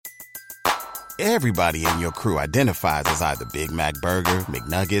Everybody in your crew identifies as either Big Mac Burger,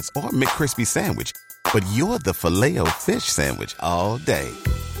 McNuggets, or McCrispy Sandwich. But you're the Filet-O-Fish Sandwich all day.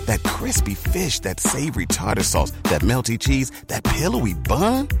 That crispy fish, that savory tartar sauce, that melty cheese, that pillowy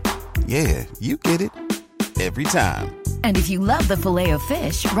bun. Yeah, you get it. Every time. And if you love the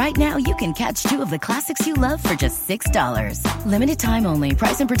Filet-O-Fish, right now you can catch two of the classics you love for just $6. Limited time only.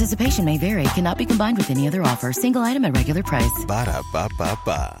 Price and participation may vary. Cannot be combined with any other offer. Single item at regular price.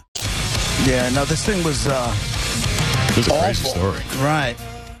 Ba-da-ba-ba-ba. Yeah, no, this thing was It was a crazy story. Right.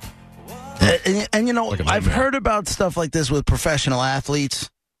 And you know, like I've heard about stuff like this with professional athletes,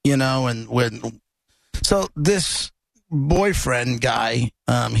 you know, so this boyfriend guy,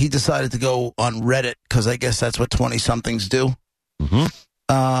 he decided to go on Reddit because I guess that's what 20-somethings do.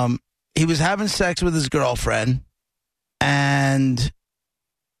 Mm-hmm. He was having sex with his girlfriend, and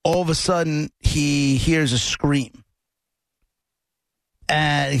all of a sudden he hears a scream.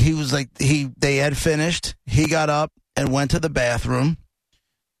 And he was like, they had finished. He got up and went to the bathroom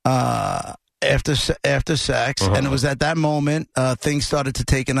after sex, and it was at that moment things started to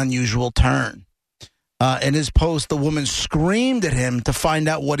take an unusual turn. In his post, the woman screamed at him to find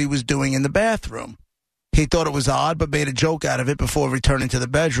out what he was doing in the bathroom. He thought it was odd, but made a joke out of it before returning to the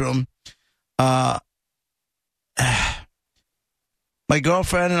bedroom. My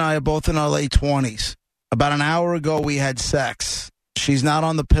girlfriend and I are both in our late 20s. About an hour ago, we had sex. She's not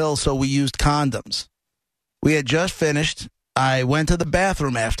on the pill, so we used condoms. We had just finished. I went to the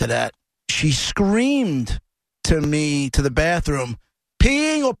bathroom after that. She screamed to me to the bathroom,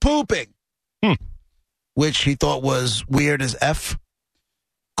 peeing or pooping, which he thought was weird as F.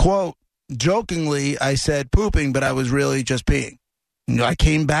 Quote, jokingly, I said pooping, but I was really just peeing. You know, I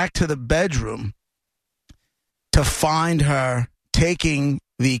came back to the bedroom to find her taking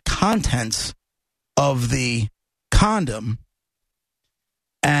the contents of the condom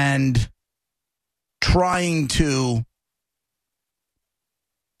and trying to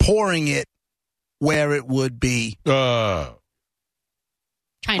pouring it where it would be. Trying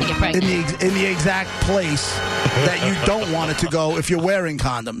to get pregnant. In the exact place that you don't want it to go if you're wearing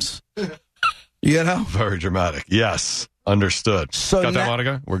condoms. You know? Very dramatic. Yes. Understood. So got that,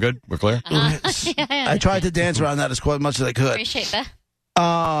 Monica? We're good? We're clear? I tried to dance around that as much as I could. Appreciate that.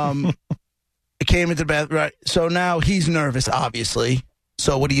 I came into the bathroom. Right. So now he's nervous, obviously.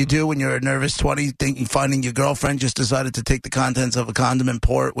 So what do you do when you're a nervous 20, finding your girlfriend just decided to take the contents of a condom and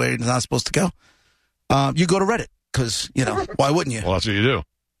pour it where it's not supposed to go? You go to Reddit, because, you know, why wouldn't you? Well, that's what you do.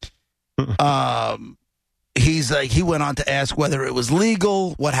 He's like, he went on to ask whether it was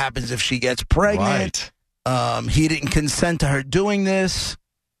legal, what happens if she gets pregnant. Right. He didn't consent to her doing this.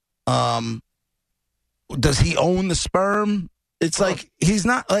 Does he own the sperm? It's like, he's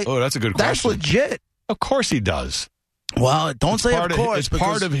not like... Oh, that's a good question. That's legit. Of course he does. Well, don't say of course. It's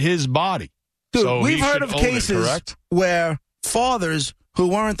part of his body. Dude, so we've heard of cases where fathers who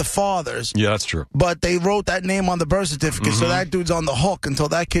weren't the fathers. Yeah, that's true. But they wrote that name on the birth certificate, so that dude's on the hook until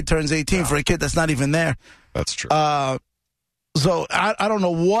that kid turns 18 for a kid that's not even there. That's true. So I don't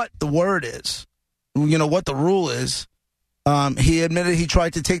know what the word is, you know, what the rule is. He admitted he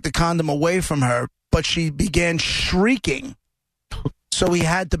tried to take the condom away from her, but she began shrieking. So he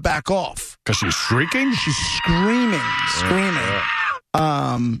had to back off. Because she's shrieking? She's screaming.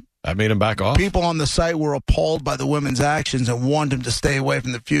 That made him back off? People on the site were appalled by the women's actions and warned him to stay away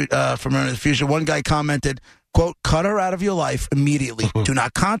from from her in the future. One guy commented, quote, cut her out of your life immediately. Do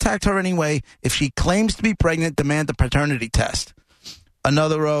not contact her anyway. If she claims to be pregnant, demand a paternity test.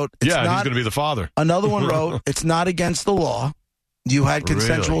 Another wrote, he's going to be the father. Another one wrote, it's not against the law. You had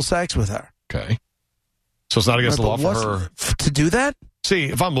consensual sex with her. Okay. So it's not against the law for her to do that? See,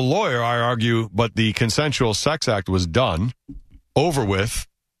 if I'm a lawyer, I argue, but the consensual sex act was done, over with,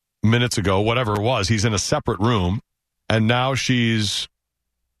 minutes ago, whatever it was. He's in a separate room, and now she's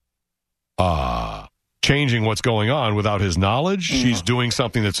changing what's going on without his knowledge. She's doing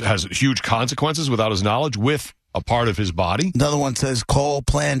something that has huge consequences without his knowledge with a part of his body. Another one says, call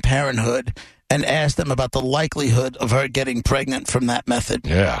Planned Parenthood and ask them about the likelihood of her getting pregnant from that method.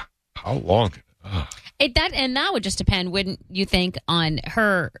 Yeah. How long? That would just depend, wouldn't you think, on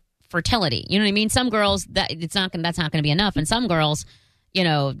her fertility? You know what I mean? Some girls that's not going to be enough, and some girls, you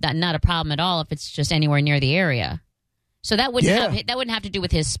know, that not a problem at all if it's just anywhere near the area. So that wouldn't have to do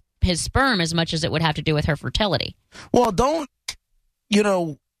with his sperm as much as it would have to do with her fertility. Well,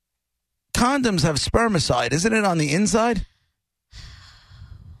 condoms have spermicide, isn't it on the inside?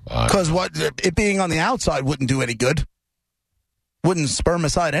 Because it being on the outside wouldn't do any good. Wouldn't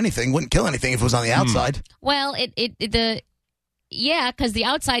spermicide anything, wouldn't kill anything if it was on the outside. Well, because the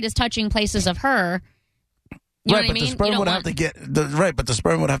outside is touching places of her You know right, what but I mean? the sperm would have to get but the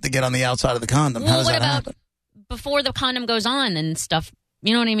sperm would have to get on the outside of the condom. Well, How does what that about happen? before the condom goes on and stuff?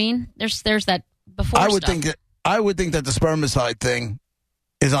 You know what I mean? There's that before. I would stuff. think that the spermicide thing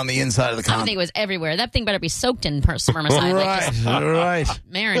is on the inside of the I condom. think it was everywhere. That thing better be soaked in spermicide. Right.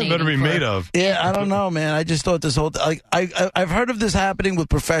 Marinating. It better be made of. Yeah, I don't know, man. I just thought this whole I've heard of this happening with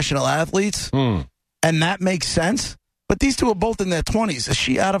professional athletes, and that makes sense. But these two are both in their 20s. Is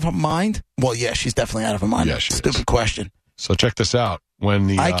she out of her mind? Well, yeah, she's definitely out of her mind. Yeah, she Stupid is. question. So check this out. When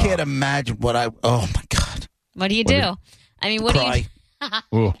the I can't imagine what I. Oh my God. What do you do? I mean, what Cry. do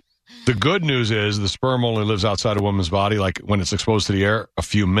you? Ooh. The good news is the sperm only lives outside a woman's body, like when it's exposed to the air, a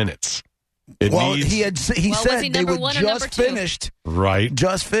few minutes. He was said he they number were one or number just two? finished. Right.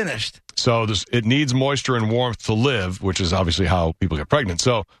 Just finished. So it needs moisture and warmth to live, which is obviously how people get pregnant.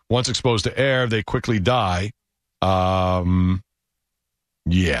 So once exposed to air, they quickly die.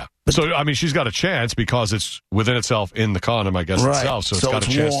 Yeah. So, I mean, she's got a chance because it's within itself in the condom, I guess, Right. itself. So, So it's got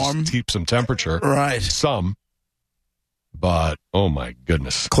it's a chance warm. to keep some temperature. Right. Some. But, oh my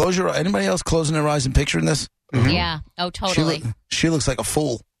goodness. Close your. Anybody else closing their eyes and picturing this? Yeah. Oh, totally. She looks like a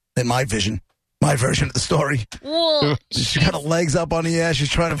fool in my vision. My version of the story. Well, She's got her legs up on the ass. She's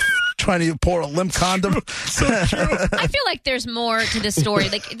trying to pour a limp condom. I feel like there's more to this story.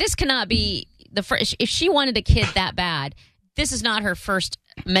 Like, this cannot be the first. If she wanted a kid that bad, this is not her first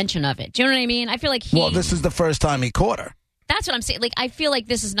mention of it. Do you know what I mean? I feel like Well, this is the first time he caught her. That's what I'm saying. Like, I feel like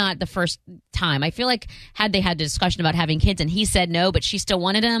this is not the first time. I feel like had they had a discussion about having kids and he said no, but she still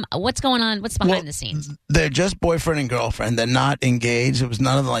wanted him. What's going on? What's behind the scenes? They're just boyfriend and girlfriend. They're not engaged. It was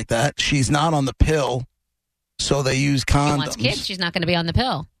nothing like that. She's not on the pill, so they use condoms. She wants kids. She's not going to be on the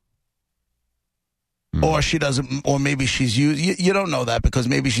pill. Or she doesn't, or maybe she's used. You don't know that because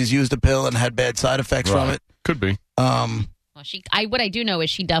maybe she's used a pill and had bad side effects from Right. it. Could be. Well, what I do know is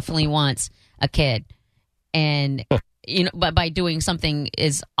she definitely wants a kid, and but by doing something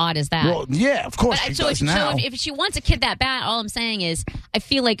as odd as that. Well, yeah, of course she does now. So if she wants a kid that bad, all I'm saying is I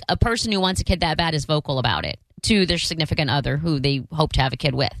feel like a person who wants a kid that bad is vocal about it to their significant other who they hope to have a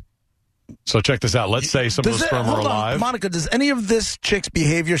kid with. So check this out. Let's say some of the sperm are hold alive. on, Monica, does any of this chick's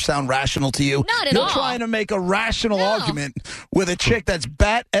behavior sound rational to you? Not at You're all. trying to make a rational No. argument with a chick that's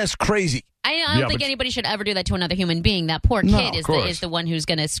bat-ass crazy. I don't think anybody should ever do that to another human being. That poor kid is the one who's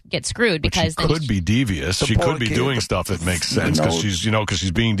going to get screwed because She could be devious. The She poor could be kid, doing the- stuff that makes sense because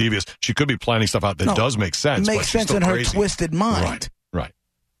she's being devious. She could be planning stuff out that does make sense. It but makes she's sense still in her crazy. twisted mind.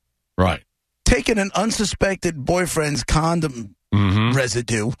 Right. Taking an unsuspected boyfriend's condom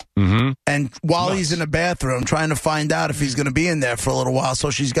residue, and while he's in the bathroom trying to find out if he's going to be in there for a little while, so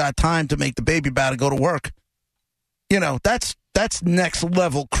she's got time to make the baby bow to go to work. That's next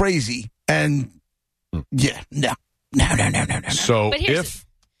level crazy. And yeah, no. So But here's if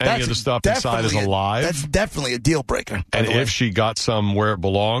any of the stuff inside is definitely alive, that's definitely a deal breaker. by and the way. if she got some where it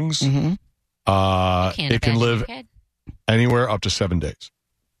belongs, Can't it can abandon live your kid. anywhere up to 7 days.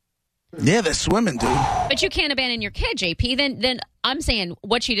 Yeah, they're swimming, dude. But you can't abandon your kid, JP. Then I'm saying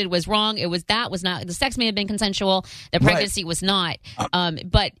what she did was wrong. That was not the sex may have been consensual. The pregnancy was not.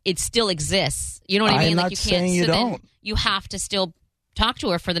 But it still exists. You know what I mean? I'm not you saying you then don't. You have to still talk to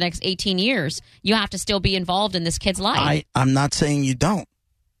her for the next 18 years. You have to still be involved in this kid's life. I'm not saying you don't.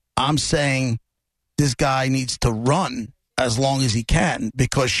 I'm saying this guy needs to run as long as he can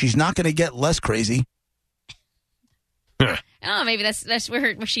because she's not going to get less crazy. Oh, maybe that's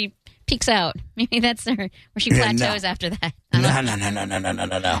where she peaks out. Maybe that's where she plateaus after that.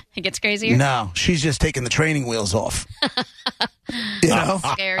 No. It gets crazier. No, she's just taking the training wheels off.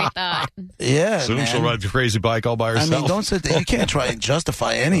 Scary thought. Yeah, Soon man. she'll ride the crazy bike all by I herself. mean, don't sit there. You can't try and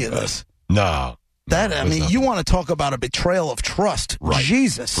justify any of this. No. You want to talk about a betrayal of trust. Right.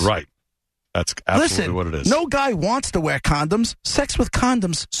 Jesus. Right. That's absolutely Listen, what it is. no guy wants to wear condoms. Sex with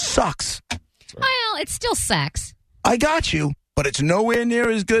condoms sucks. Well, it's still sex. I got you, but it's nowhere near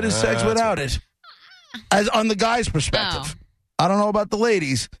as good as sex That's without it. As on the guy's perspective. I don't know about the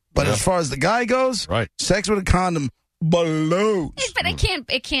ladies, but as far as the guy goes, Right. sex with a condom blows. But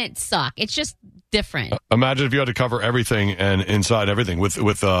it can't suck. It's just different. Imagine if you had to cover everything and inside everything with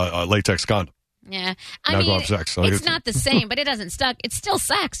a latex condom. Yeah, Now I go mean, have sex. it's not the same, but it doesn't suck. It's still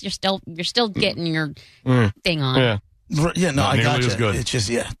sex. You're still getting your thing on. Yeah. Yeah, no, Not I got nearly you. as good. It's just,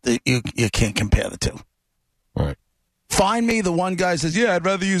 you can't compare the two. All right. Find me the one guy says, yeah, I'd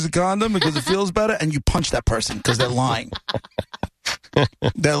rather use a condom because it feels better, and you punch that person because they're lying.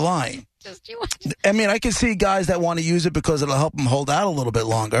 They're lying. I mean, I can see guys that want to use it because it'll help them hold out a little bit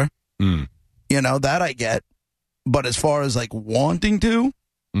longer. That I get. But as far as like wanting to,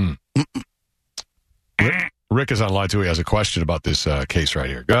 Rick is on line too. He has a question about this case right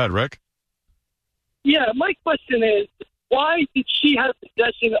here. Go ahead, Rick. Yeah, my question is, why did she have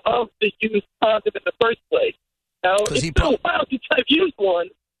possession of the used condom in the first place? Now, it's been a while since I've used one,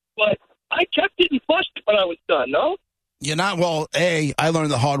 but I kept it and flushed it when I was done, no? You're not, well, I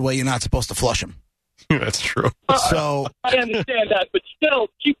learned the hard way, you're not supposed to flush them. That's true. So I understand that, but still,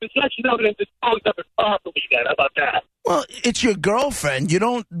 keep possession of it and dispose of it properly then. How about that? Well, it's your girlfriend. You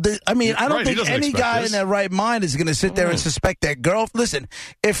don't, I don't think any guy in their right mind is going to sit there and suspect their girl. Listen,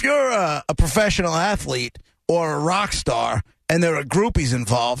 if you're a professional athlete or a rock star and there are groupies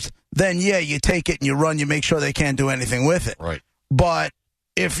involved, then yeah, you take it and you run, you make sure they can't do anything with it. Right. But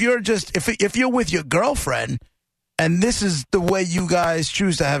if you're just, if you're with your girlfriend and this is the way you guys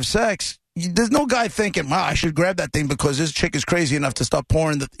choose to have sex, there's no guy thinking, wow, I should grab that thing because this chick is crazy enough to start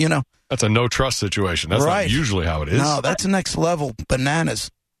pouring the, That's a no-trust situation. That's not usually how it is. No, that's next level bananas.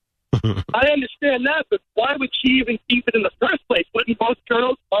 I understand that, but why would she even keep it in the first place? Wouldn't most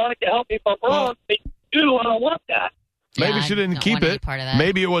girls, Monica, help me if I'm wrong, they do, I don't want that. Maybe she didn't keep it.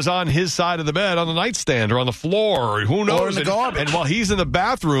 Maybe it was on his side of the bed, on the nightstand, or on the floor, or who knows. Or in the garbage. And while he's in the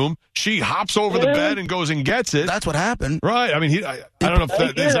bathroom, she hops over the bed and goes and gets it. That's what happened. Right. I mean, I don't know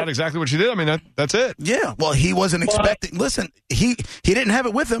if is that exactly what she did. I mean, that's it. Yeah. Well, he wasn't expecting. Listen, he didn't have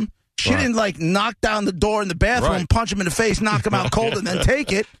it with him. She didn't, knock down the door in the bathroom, punch him in the face, knock him out cold, and then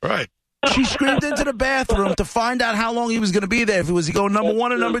take it. Right. She screamed into the bathroom to find out how long he was going to be there. If he was going number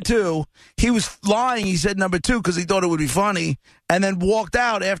one or number two. He was lying. He said number two because he thought it would be funny, and then walked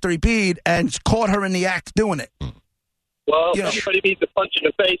out after he peed and caught her in the act doing it. Well, if anybody needs a punch in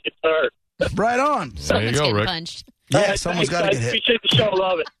the face, it's her. Right on. There you go, Rick. Punched. Yeah, someone's got to get hit. Appreciate the show.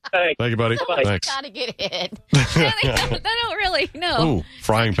 Love it. Thanks. Thank you, buddy. Bye-bye. Thanks. Gotta get hit. I don't really know. Ooh,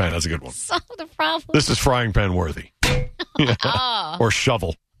 frying pan. That's a good one. Solve the problem. This is frying pan worthy. Or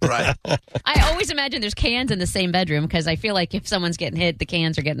shovel. Right. I always imagine there's cans in the same bedroom because I feel like if someone's getting hit, the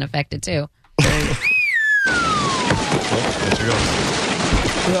cans are getting affected too. There she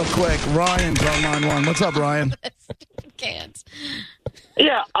goes. Real quick, Ryan's on line one. What's up, Ryan? Cans.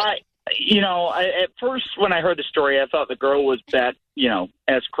 Yeah, at first when I heard the story, I thought the girl was that,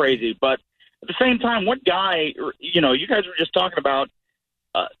 as crazy. But at the same time, what guy, you guys were just talking about,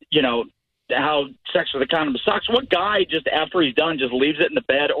 how sex with a condom sucks. What guy just after he's done just leaves it in the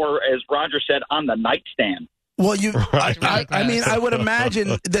bed or, as Roger said, on the nightstand? Well, I mean, I would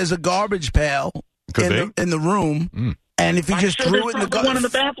imagine there's a garbage pail in the room, and if he just threw it in the garbage, one in the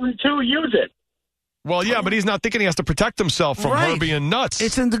bathroom too, use it. Well, yeah, but he's not thinking he has to protect himself from her being nuts.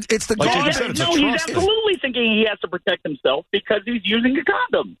 It's the like garbage. you said, it's no, he's absolutely thinking he has to protect himself because he's using a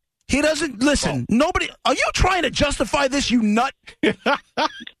condom. He doesn't listen. Nobody. Are you trying to justify this? You nut.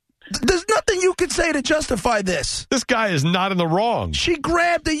 There's nothing you could say to justify this. This guy is not in the wrong. She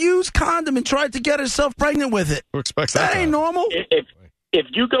grabbed a used condom and tried to get herself pregnant with it. Who expects that? That ain't normal. If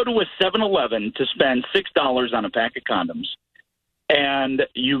you go to a 7-Eleven to spend $6 on a pack of condoms, and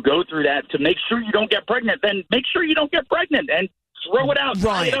you go through that to make sure you don't get pregnant, then make sure you don't get pregnant and throw it out,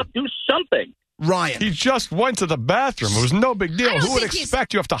 tie it up, do something. Ryan. He just went to the bathroom. It was no big deal. Who would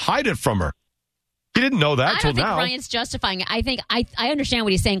expect you have to hide it from her? He didn't know that till now. I don't think Ryan's justifying it. I think I understand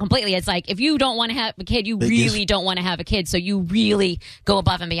what he's saying completely. It's like, if you don't want to have a kid, you really don't want to have a kid. So you really go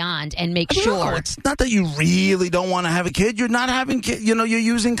above and beyond and make sure. No, it's not that you really don't want to have a kid. You're not having kids. You're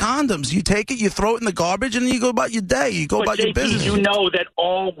using condoms. You take it, you throw it in the garbage, and then you go about your day. You go about your business. You know that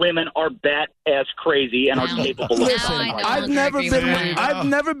all women are bat-ass crazy and are capable of Listen, I've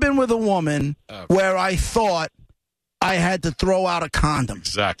never been with a woman where I thought I had to throw out a condom.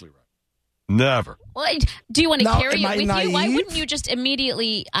 Exactly right. Never. Well, do you want to carry it with naive? you? Why wouldn't you just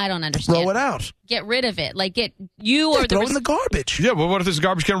immediately, I don't understand. Throw it out. Get rid of it. Like, or throw it in the garbage. Yeah, well, what if there's a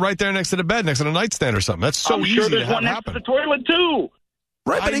garbage can right there next to the bed, next to the nightstand or something? That's so easy to have happen. One next to the toilet, too.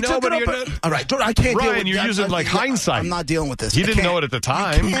 Right, but he took it up. All right, I can't deal with you're using hindsight. I'm not dealing with this. He didn't know it at the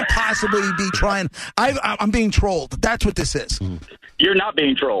time. You can't possibly be trying. I'm being trolled. That's what this is. You're not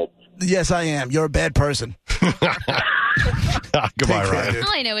being trolled. Yes, I am. You're a bad person. Goodbye, Ryan.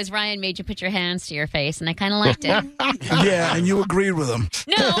 All I know is Ryan made you put your hands to your face, and I kind of liked it. Yeah, and you agreed with him.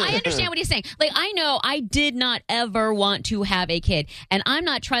 No, I understand what he's saying. Like, I know I did not ever want to have a kid, and I'm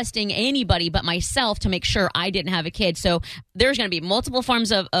not trusting anybody but myself to make sure I didn't have a kid. So there's going to be multiple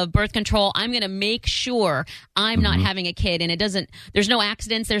forms of birth control. I'm going to make sure I'm not having a kid, and there's no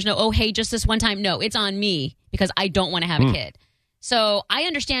accidents. There's no, oh, hey, just this one time. No, it's on me because I don't want to have a kid. So I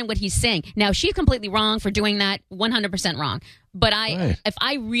understand what he's saying. Now, she's completely wrong for doing that, 100% wrong. But if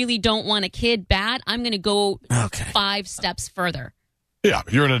I really don't want a kid bad, I'm going to go 5 steps further. Yeah,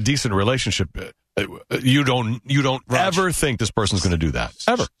 you're in a decent relationship. You don't ever think this person's going to do that.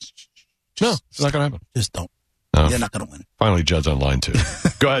 Ever. No, it's not going to happen. Just don't. You're not going to win. Finally, Jed's online, too.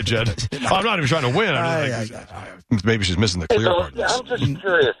 Go ahead, Jed. I'm not even trying to win. Maybe she's missing the clear part. I'm just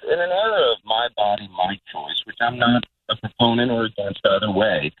curious. In an era of my body, my choice, which I'm not a proponent or against either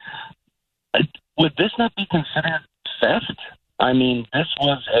way, would this not be considered theft? I mean, this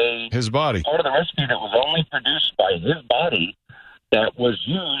was his body. Part of the recipe that was only produced by his body that was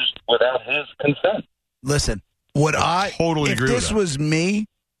used without his consent. Listen, totally agree with that. If this was me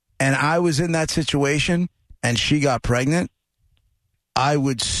and I was in that situation and she got pregnant, I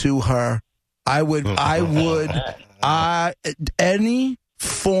would sue her. Any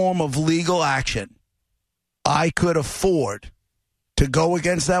form of legal action I could afford to go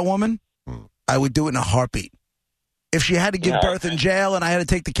against that woman, I would do it in a heartbeat. If she had to give birth in jail and I had to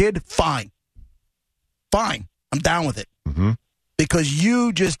take the kid, fine. I'm down with it. Mm-hmm. Because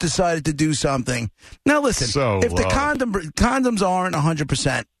you just decided to do something. Now, listen, if the condoms aren't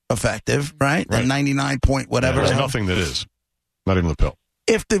 100% effective, right? And 99 point whatever. There's nothing that is. Not even the pill.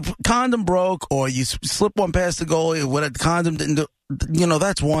 If the condom broke or you slip one past the goalie or what the condom didn't do,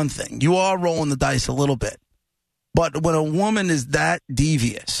 that's one thing. You are rolling the dice a little bit. But when a woman is that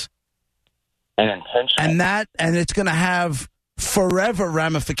devious and intentional, and it's going to have forever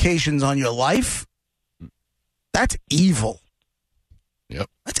ramifications on your life, that's evil. Yep.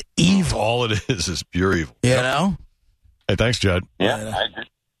 That's evil. All it is pure evil. You know? Hey, thanks, Jed. Yeah, I agree.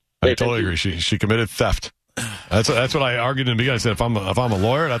 I totally agree. She committed theft. That's what I argued in the beginning. I said if I'm a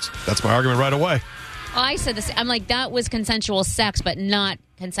lawyer, that's my argument right away. Oh, I said this. I'm like, that was consensual sex, but not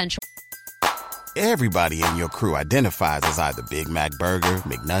consensual. Everybody in your crew identifies as either Big Mac Burger,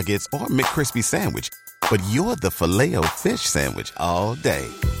 McNuggets, or McCrispy Sandwich. But you're the Filet-O-Fish Sandwich all day.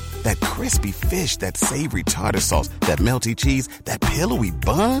 That crispy fish, that savory tartar sauce, that melty cheese, that pillowy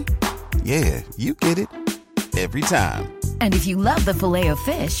bun. Yeah, you get it. Every time. And if you love the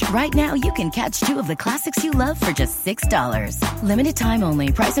Filet-O-Fish, right now you can catch 2 of the classics you love for just $6. Limited time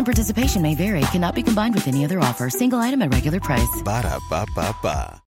only. Price and participation may vary. Cannot be combined with any other offer. Single item at regular price. Ba-da-ba-ba-ba.